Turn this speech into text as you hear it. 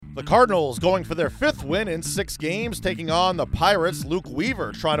The Cardinals going for their 5th win in 6 games, taking on the Pirates. Luke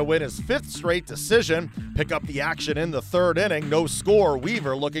Weaver trying to win his 5th straight decision. Pick up the action in the 3rd inning. No score.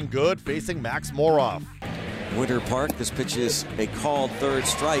 Weaver looking good, facing Max Moroff. Winter Park, this pitch is a called 3rd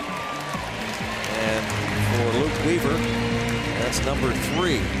strike. And for Luke Weaver, that's number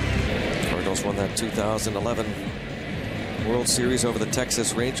 3. Cardinals won that 2011 World Series over the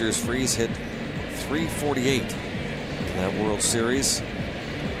Texas Rangers. Freese hit .348 in that World Series,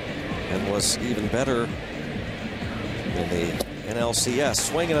 and was even better in the NLCS.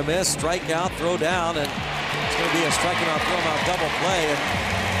 Swing and a miss, strikeout, throw down, and it's going to be a striking out, throw out double play. And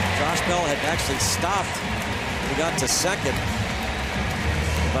Josh Bell had actually stopped when he got to second,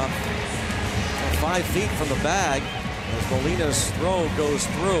 about 5 feet from the bag, as Molina's throw goes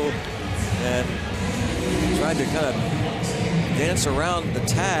through, and he tried to kind of dance around the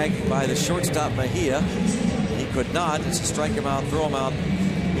tag by the shortstop Mejia. He could not. It's a strike him out, throw him out,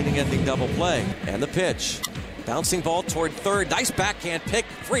 inning-ending double play. And the pitch. Bouncing ball toward 3rd. Nice backhand pick.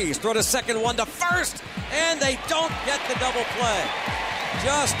 Freese. Throw to second, one to first. And they don't get the double play.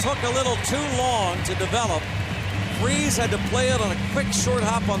 Just took a little too long to develop. Freese had to play it on a quick short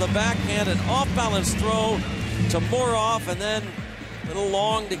hop on the backhand. An off-balance throw to Moroff. And then a little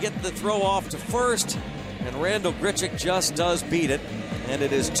long to get the throw off to first. And Randall Grichuk just does beat it. And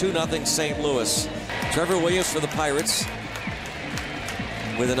it is 2-0 St. Louis. Trevor Williams for the Pirates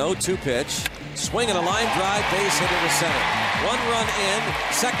with an 0-2 pitch. Swing and a line drive, base hit into center. 1 run in,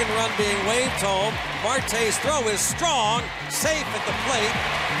 2nd run being waved home. Marte's throw is strong, safe at the plate.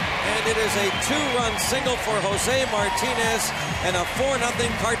 And it is a 2-run single for Jose Martinez and a 4-0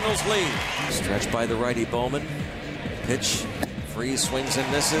 Cardinals lead. Stretched by the righty Bowman. Pitch. Freese swings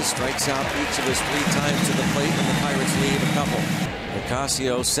and misses, strikes out each of his 3 times to the plate, and the Pirates leave a couple.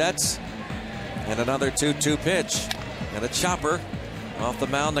 Nicasio sets, and another 2-2 pitch, and a chopper off the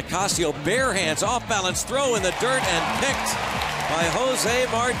mound. Nicasio bare hands, off balance throw in the dirt, and picked by Jose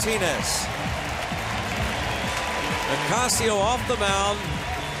Martinez. Nicasio off the mound,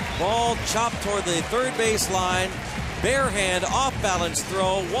 ball chopped toward the 3rd base line, bare hand, off balance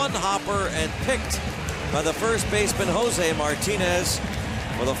throw, 1 hopper, and picked by the first baseman Jose Martinez.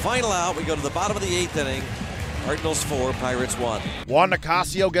 For the final out, we go to the bottom of the 8th inning. Cardinals 4, Pirates 1. Juan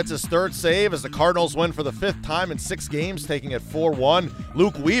Nicasio gets his 3rd save as the Cardinals win for the 5th time in 6 games, taking it 4-1.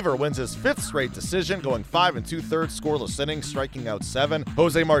 Luke Weaver wins his 5th straight decision, going 5 2/3 scoreless innings, striking out 7.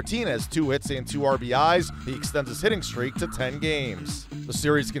 Jose Martinez, 2 hits and 2 RBIs. He extends his hitting streak to 10 games. The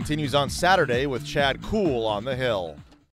series continues on Saturday with Chad Kuhl on the hill.